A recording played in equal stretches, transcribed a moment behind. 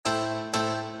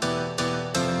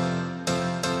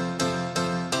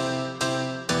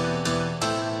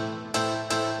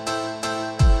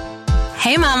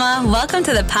Hey mama, welcome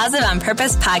to the Positive on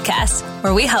Purpose podcast,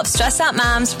 where we help stressed out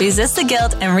moms resist the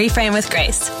guilt and reframe with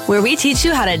grace, where we teach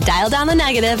you how to dial down the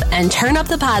negative and turn up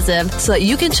the positive so that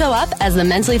you can show up as the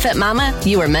mentally fit mama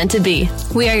you were meant to be.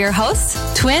 We are your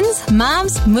hosts, twins,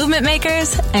 moms, movement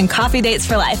makers, and coffee dates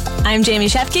for life. I'm Jamie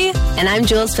Shefke. And I'm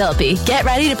Jules Philippi. Get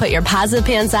ready to put your positive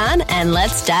pants on and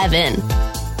let's dive in.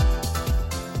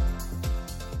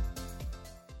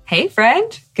 Hey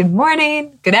friend, good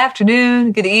morning, good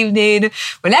afternoon, good evening,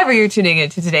 whenever you're tuning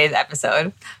into today's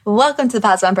episode. Welcome to the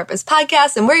Positive on Purpose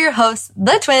podcast, and we're your hosts,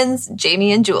 the twins,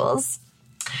 Jamie and Jules.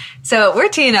 So we're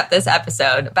teeing up this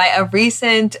episode by a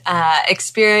recent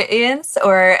experience,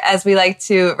 or as we like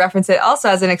to reference it, also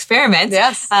as an experiment.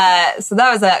 Yes. So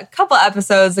that was a couple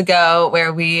episodes ago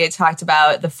where we talked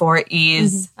about the 4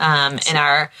 E's in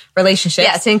our relationships.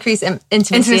 Yeah, to increase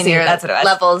intimacy in your that's what it was.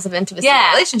 levels of intimacy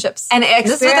in relationships. And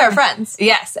this is with our friends.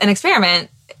 Yes, an experiment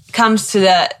comes to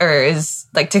is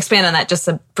like, to expand on that just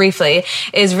briefly,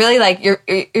 is really like you're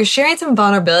sharing some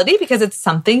vulnerability because it's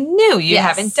something new. You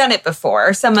haven't done it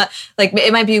before. Some like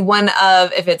it might be one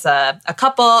of, if it's a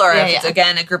couple or if it's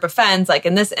again a group of friends. Like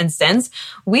in this instance,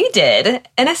 we did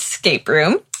an escape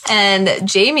room. And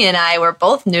Jamie and I were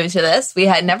both new to this. We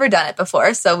had never done it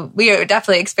before. So we are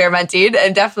definitely experimenting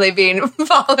and definitely being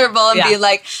vulnerable and being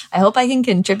like, I hope I can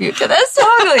contribute to this.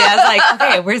 Totally. I was like,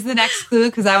 okay, where's the next clue?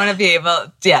 Because I want to be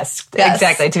able,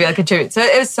 exactly, to be able to contribute. So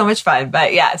it was so much fun,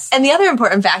 but yes. And the other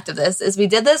important fact of this is we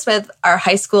did this with our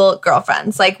high school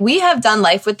girlfriends. Like, we have done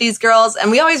life with these girls, and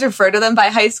we always refer to them by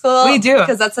high school. We do.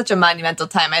 Because that's such a monumental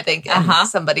time, I think, in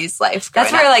somebody's life.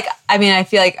 That's where, like, I mean, I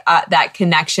feel like that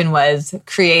connection was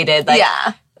created.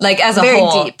 Like as a very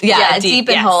whole. Deep. Yeah, deep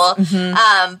and whole.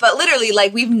 Mm-hmm. But literally,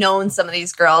 like, we've known some of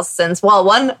these girls since,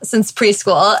 one since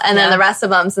preschool, and then the rest of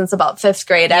them since about 5th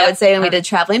grade, I would say, when we did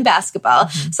traveling basketball.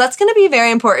 So that's going to be a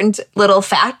very important little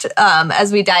fact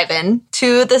as we dive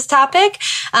into this topic.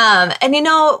 And, you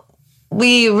know,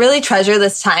 we really treasure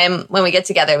this time when we get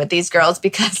together with these girls,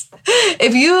 because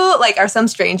if you like are some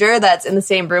stranger that's in the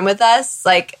same room with us,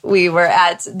 like we were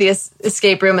at the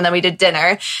escape room and then we did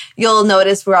dinner, you'll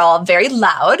notice we're all very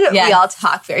loud. Yeah. We all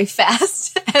talk very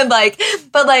fast. And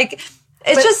but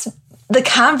just the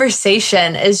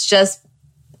conversation is just,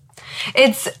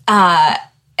 it's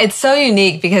so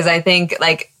unique because I think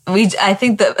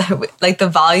the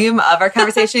volume of our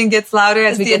conversation gets louder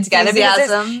as we get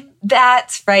together.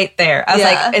 That's right there. I was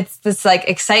like, it's this like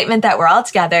excitement that we're all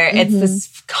together. It's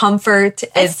this comfort.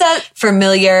 It's that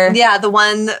familiar. Yeah. The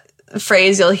one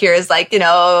phrase you'll hear is like, you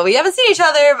know, we haven't seen each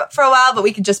other for a while, but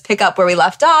we can just pick up where we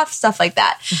left off, stuff like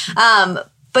that.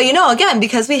 But, you know, again,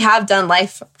 because we have done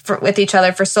life with each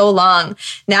other for so long,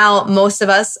 now most of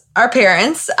us are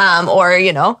parents, or,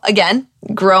 you know, again,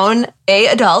 grown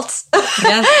adults.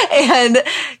 And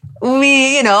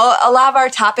we, you know, a lot of our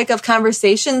topic of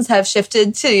conversations have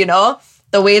shifted to, you know,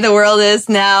 the way the world is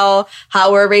now,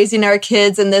 how we're raising our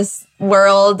kids in this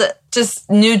world, just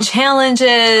new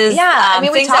challenges. Yeah. I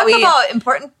mean, we talk about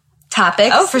important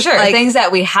topics. Oh, for sure. Like, things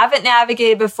that we haven't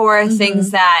navigated before, things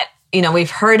that, you know,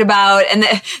 we've heard about. And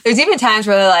there's even times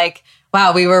where they're like,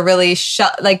 wow, we were really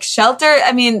sheltered.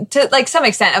 I mean, to like some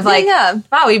extent of like,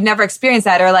 wow, we've never experienced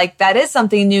that. Or like, that is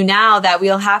something new now that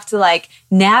we'll have to like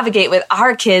navigate with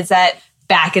our kids that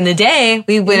back in the day,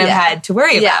 we wouldn't have had to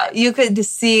worry about. You could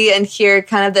see and hear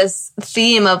kind of this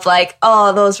theme of like,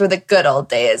 oh, those were the good old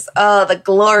days. Oh, the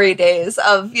glory days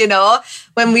of, you know,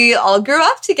 when we all grew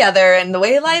up together and the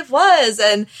way life was.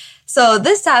 And so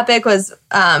this topic was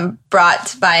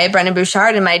brought by Brendan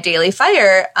Bouchard in my Daily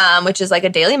Fire, which is like a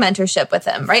daily mentorship with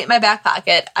him, right in my back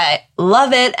pocket. I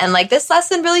love it. And like, this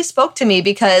lesson really spoke to me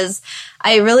because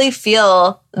I really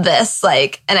feel this,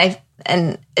 like,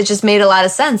 and it just made a lot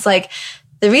of sense. Like,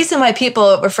 the reason why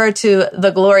people refer to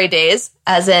the glory days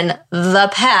as in the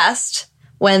past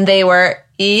when they were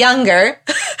younger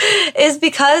is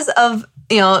because of,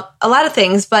 you know, a lot of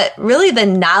things, but really the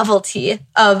novelty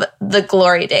of the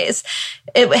glory days.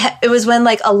 It was when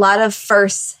like a lot of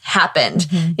firsts happened,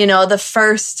 you know, the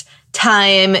first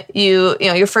time you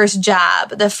know, your first job,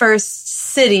 the first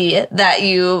city that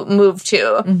you moved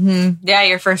to. Yeah,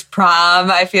 your first prom,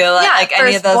 I feel like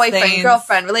any of those boyfriend, things.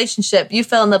 girlfriend, relationship, you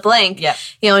fill in the blank. Yep.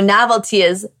 You know, novelty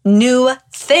is new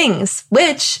things,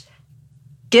 which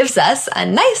gives us a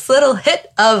nice little hit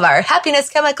of our happiness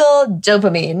chemical,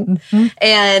 dopamine.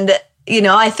 And, you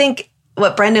know, I think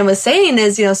what Brendan was saying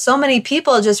is, you know, so many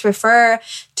people just refer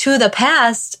to the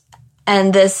past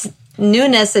and this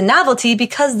newness and novelty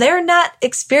because they're not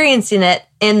experiencing it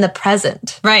in the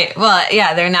present. Right. Well,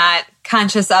 yeah, they're not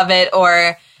conscious of it,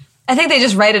 or I think they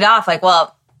just write it off like,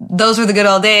 well, those were the good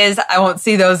old days. I won't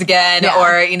see those again. Yeah.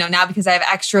 Or, you know, now because I have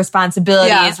extra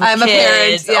responsibilities with I'm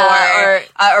kids, a parent,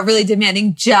 or a really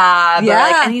demanding job, or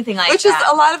like anything like Which that. Which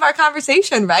is a lot of our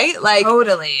conversation, right? Like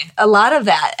totally. A lot of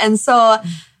that. And so,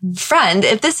 friend,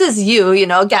 if this is you, you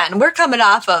know, again, we're coming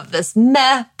off of this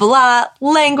meh, blah,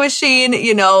 languishing,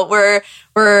 you know,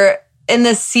 we're in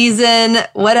this season,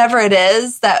 whatever it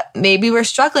is, that maybe we're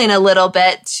struggling a little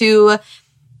bit to,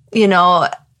 you know,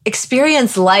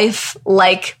 experience life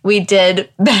like we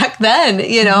did back then,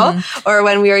 you know, or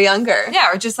when we were younger.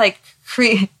 Yeah, or just like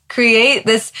create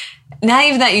this, not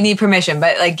even that you need permission,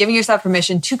 but like giving yourself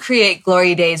permission to create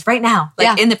glory days right now,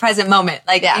 like in the present moment.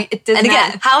 Like, it does and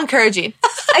again, not, how encouraging,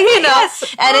 you know,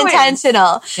 and always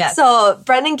intentional. Yes. So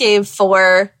Brendan gave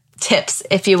 4 tips,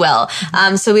 if you will.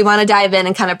 So we want to dive in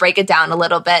and kind of break it down a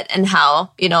little bit and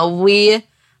how, you know,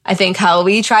 I think how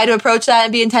we try to approach that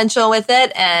and be intentional with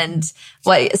it and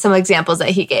what some examples that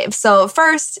he gave. So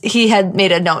first, he had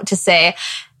made a note to say,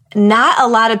 not a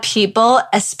lot of people,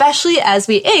 especially as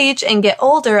we age and get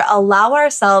older, allow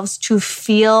ourselves to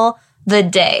feel the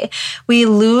day. We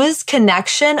lose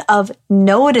connection of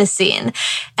noticing.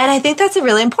 And I think that's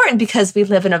really important because we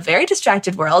live in a very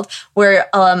distracted world where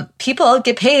people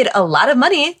get paid a lot of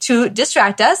money to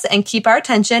distract us and keep our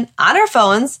attention on our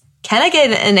phones. Can I get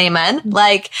an amen?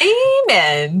 Like,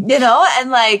 amen. You know,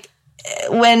 and like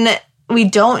when we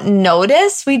don't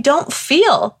notice, we don't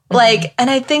feel like, and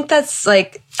I think that's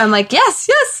like, I'm like, yes.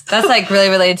 That's like really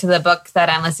related to the book that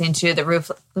I'm listening to,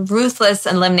 The Ruthless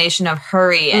Elimination of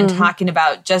Hurry, and talking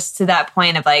about just to that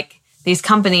point of like these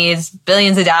companies,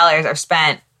 billions of dollars are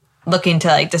spent looking to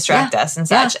like distract us and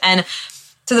such. And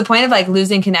to the point of like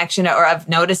losing connection or of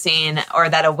noticing or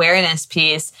that awareness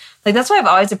piece, like that's what I've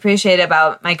always appreciated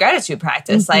about my gratitude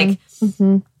practice. Like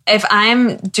if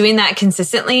I'm doing that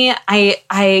consistently,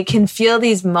 I can feel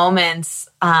these moments,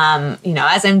 you know,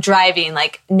 as I'm driving,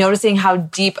 like noticing how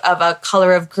deep of a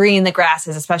color of green the grass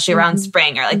is, especially around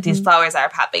spring, or like these flowers that are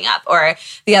popping up. Or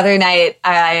the other night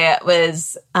I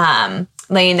was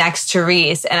laying next to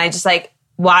Reese and I just like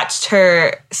watched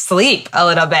her sleep a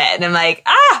little bit. And I'm like,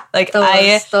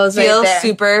 I feel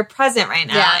super present right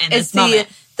now in this moment.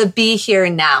 The be here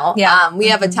now. Yeah. We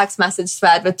have a text message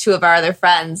thread with 2 of our other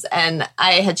friends, and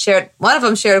I had one of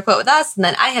them shared a quote with us, and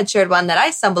then I had shared one that I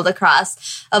stumbled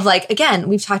across of like, again,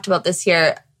 we've talked about this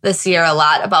year a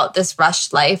lot about this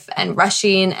rushed life and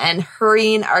rushing and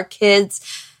hurrying our kids.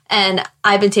 And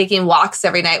I've been taking walks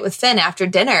every night with Finn after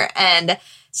dinner, and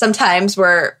sometimes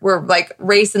we're like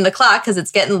racing the clock because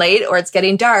it's getting late or it's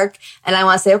getting dark. And I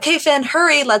want to say, okay, Finn,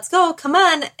 hurry, let's go. Come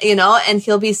on. You know, and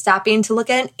he'll be stopping to look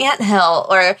at an anthill,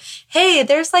 or, hey,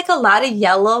 there's like a lot of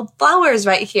yellow flowers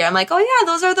right here. I'm like, oh yeah,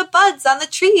 those are the buds on the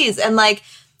trees. And like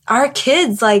our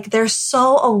kids, like they're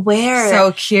so aware.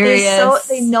 So curious.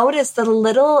 They notice the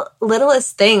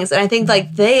littlest things. And I think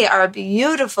like they are a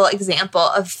beautiful example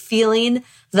of feeling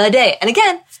the day. And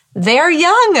again, they're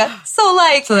young. So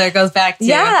there it goes back to.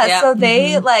 Yeah. So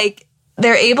they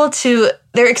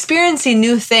they're experiencing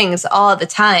new things all the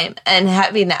time and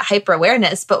having that hyper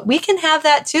awareness, but we can have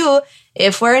that too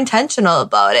if we're intentional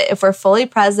about it, if we're fully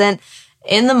present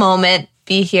in the moment,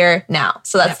 be here now.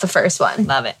 So that's the first one.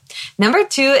 Love it. Number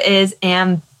 2 is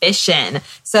ambition.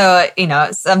 So, you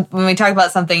know, when we talk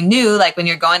about something new, like when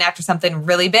you're going after something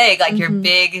really big, like your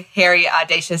big, hairy,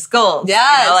 audacious goals, you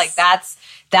know, like that's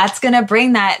going to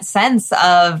bring that sense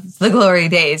of the glory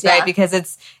days, right? Because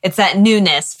it's that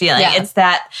newness feeling. Yeah. It's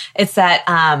that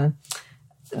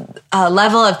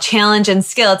level of challenge and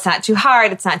skill. It's not too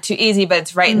hard. It's not too easy, but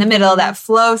it's right in the middle, that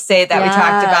flow state that we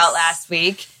talked about last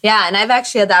week. Yeah. And I've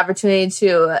actually had the opportunity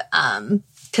to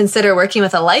consider working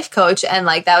with a life coach. And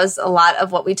like, that was a lot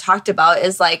of what we talked about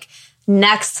is like,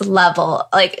 next level.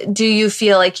 Like, do you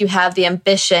feel like you have the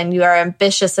ambition? You are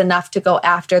ambitious enough to go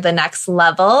after the next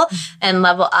level and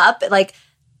level up? Like,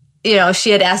 you know, she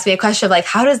had asked me a question of like,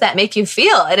 how does that make you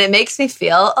feel? And it makes me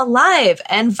feel alive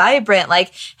and vibrant,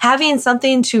 like having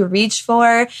something to reach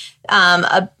for,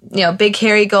 a, you know, big,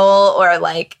 hairy goal or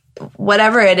like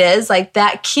whatever it is, like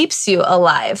that keeps you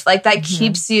alive. Like that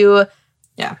keeps you.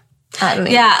 Yeah. I don't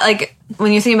know. Yeah. Like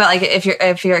when you think about like,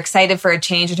 if you're excited for a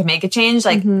change or to make a change,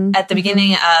 like at the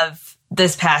beginning of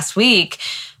this past week,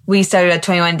 we started a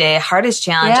 21-day hardest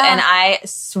challenge. Yeah. And I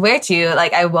swear to you,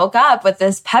 like I woke up with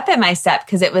this pep in my step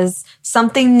because it was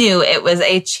something new. It was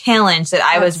a challenge that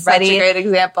I was ready such a great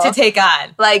example. to take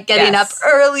on. Like getting up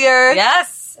earlier.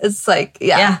 Yes. It's like,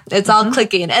 it's all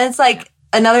clicking. And it's like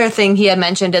another thing he had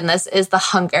mentioned in this is the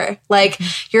hunger, like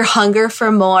your hunger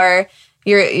for more,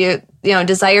 your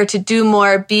desire to do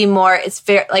more, be more. It's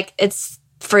very like, it's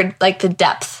for like the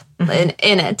depth in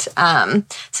it.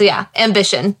 So yeah,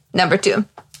 ambition, number 2.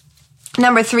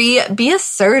 Number 3, be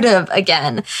assertive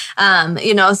again.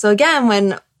 So again,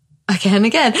 when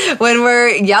we're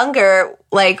younger,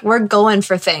 like we're going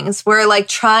for things. We're like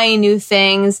trying new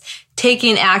things,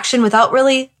 taking action without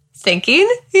really thinking,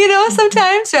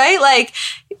 sometimes, right? Like,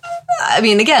 I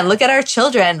mean, again, look at our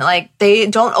children. Like they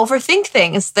don't overthink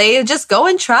things. They just go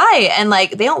and try, and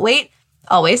like they don't wait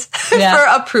always for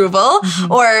approval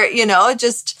or,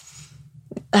 just.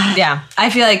 Yeah. I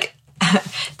feel like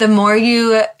the more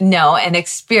you know and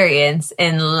experience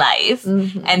in life,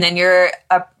 and then you're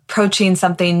approaching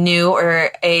something new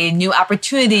or a new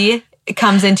opportunity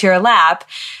comes into your lap,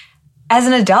 as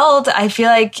an adult, I feel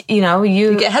like,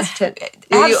 you get hesitant.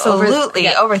 Absolutely.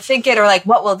 Overthink it, or like,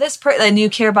 what will this person, and you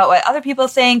care about what other people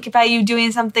think about you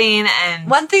doing something. And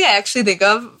one thing I actually think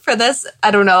of for this,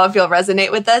 I don't know if you'll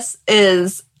resonate with this,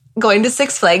 is going to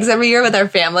Six Flags every year with our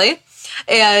family.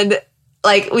 And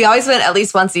like, we always went at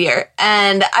least once a year.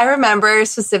 And I remember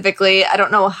specifically, I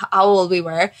don't know how old we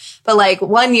were, but like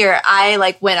one year I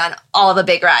like went on all the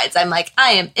big rides. I'm like,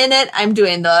 I am in it. I'm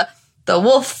doing the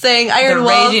wolf thing, Iron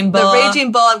Wolf, the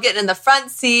Raging Bull. I'm getting in the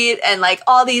front seat and like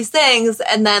all these things.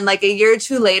 And then like a year or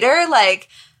two later, like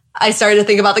I started to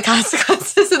think about the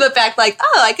consequences of the fact like,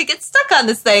 oh, I could get stuck on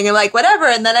this thing and like whatever.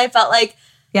 And then I felt like,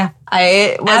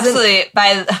 I wasn't.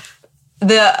 Absolutely.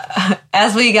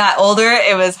 As we got older,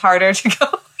 it was harder to go.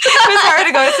 It was hard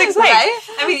to go to Six Flags. Right?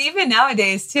 I mean, even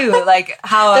nowadays too, like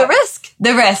how the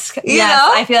risk. Yes,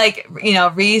 I feel like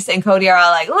Reese and Cody are all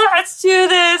like, let's do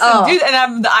this,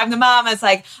 and I'm the mom. It's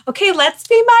like, okay, let's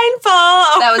be mindful.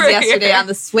 That was yesterday here. On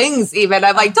the swings. Even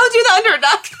I'm like, don't do the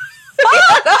underduck.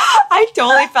 I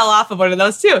totally fell off of one of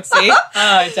those too. See? Oh,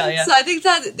 I tell you. So I think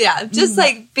that, just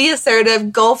like be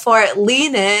assertive, go for it,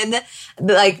 lean in.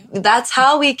 Like that's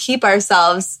how we keep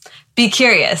ourselves. Be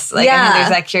curious. Like, I think there's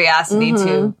that curiosity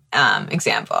too,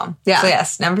 example. Yeah. So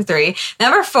yes, number 3.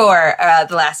 Number 4,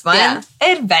 the last one,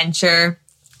 adventure.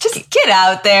 Just get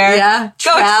out there. Yeah.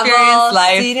 Go experience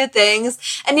life. See new things.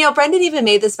 And, Brendan even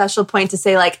made the special point to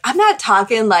say, like, I'm not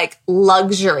talking like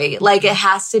luxury. Like it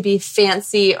has to be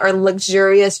fancy or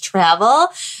luxurious travel.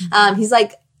 He's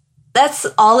like, that's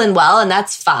all in well and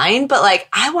that's fine. But like,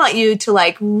 I want you to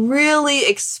like really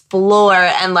explore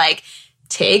and like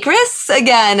take risks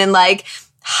again and like,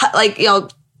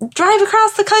 drive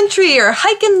across the country or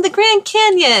hike in the Grand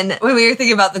Canyon. When we were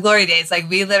thinking about the glory days, like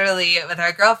we literally, with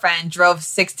our girlfriend, drove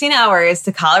 16 hours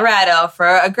to Colorado for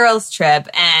a girls' trip.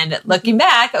 And looking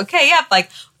back, like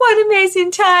what an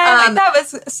amazing time. Like that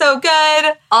was so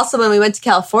good. Also, when we went to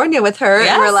California with her,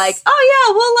 and we're like, oh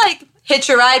yeah, we'll like hitch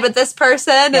a ride with this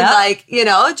person and like,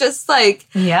 just like...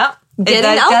 Yeah. Getting out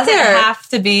there. It doesn't there. have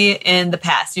to be in the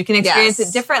past. You can experience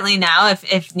it differently now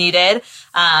if needed.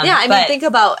 I mean, think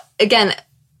about, again,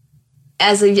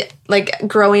 as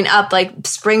growing up, like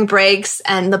spring breaks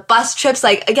and the bus trips,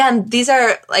 like, again, these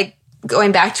are like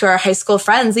going back to our high school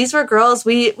friends. These were girls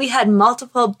we had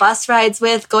multiple bus rides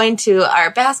with, going to our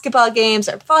basketball games,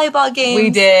 our volleyball games. We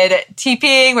did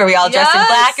TPing where we all dressed in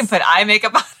black and put eye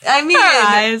makeup on our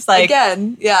eyes. Like,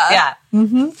 again, Yeah.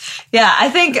 Mm-hmm. Yeah, I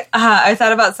think I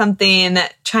thought about something,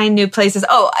 trying new places.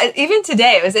 Oh, even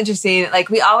today, it was interesting. Like,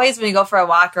 we always, when we go for a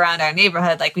walk around our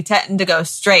neighborhood, like, we tend to go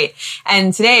straight.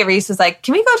 And today, Reese was like,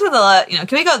 can we go to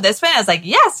can we go this way? And I was like,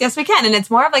 yes, we can. And it's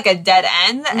more of like a dead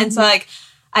end. Mm-hmm. And so, like,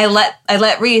 I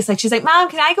let Reese, like, she's like, Mom,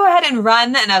 can I go ahead and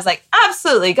run? And I was like,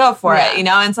 absolutely, go for it,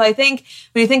 And so I think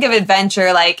when you think of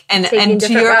adventure, like, and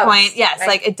to your point, yes, right?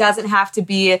 Like, it doesn't have to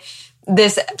be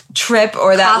this trip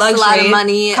or that luxury.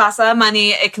 Costs a lot of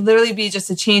money. It could literally be just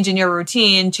a change in your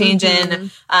routine, change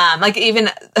in, like, even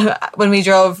when we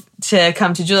drove to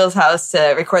come to Julie's house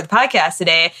to record the podcast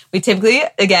today, we typically,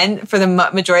 again, for the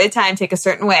majority of the time, take a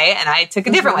certain way, and I took a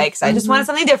different way because I just wanted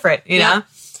something different, you know?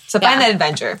 So find that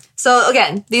adventure. So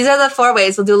again, these are the 4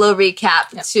 ways. We'll do a little recap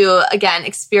to, again,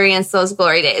 experience those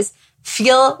glory days.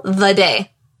 Feel the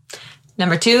day.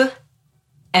 Number 2,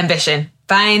 ambition.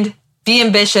 Be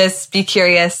ambitious, be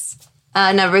curious.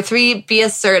 Number 3, be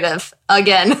assertive.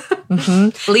 Again,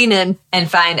 lean in.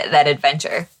 And find that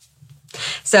adventure.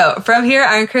 So from here,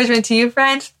 our encouragement to you,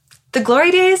 friend, the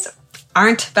glory days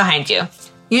aren't behind you.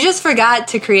 You just forgot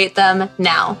to create them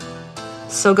now.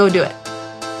 So go do it.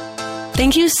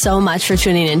 Thank you so much for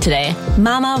tuning in today.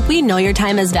 Mama, we know your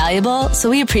time is valuable, so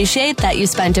we appreciate that you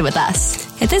spent it with us.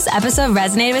 If this episode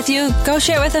resonated with you, go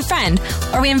share it with a friend,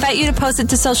 or we invite you to post it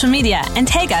to social media and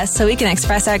tag us so we can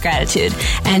express our gratitude.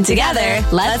 And together,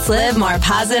 let's live more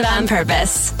positive on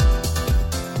purpose.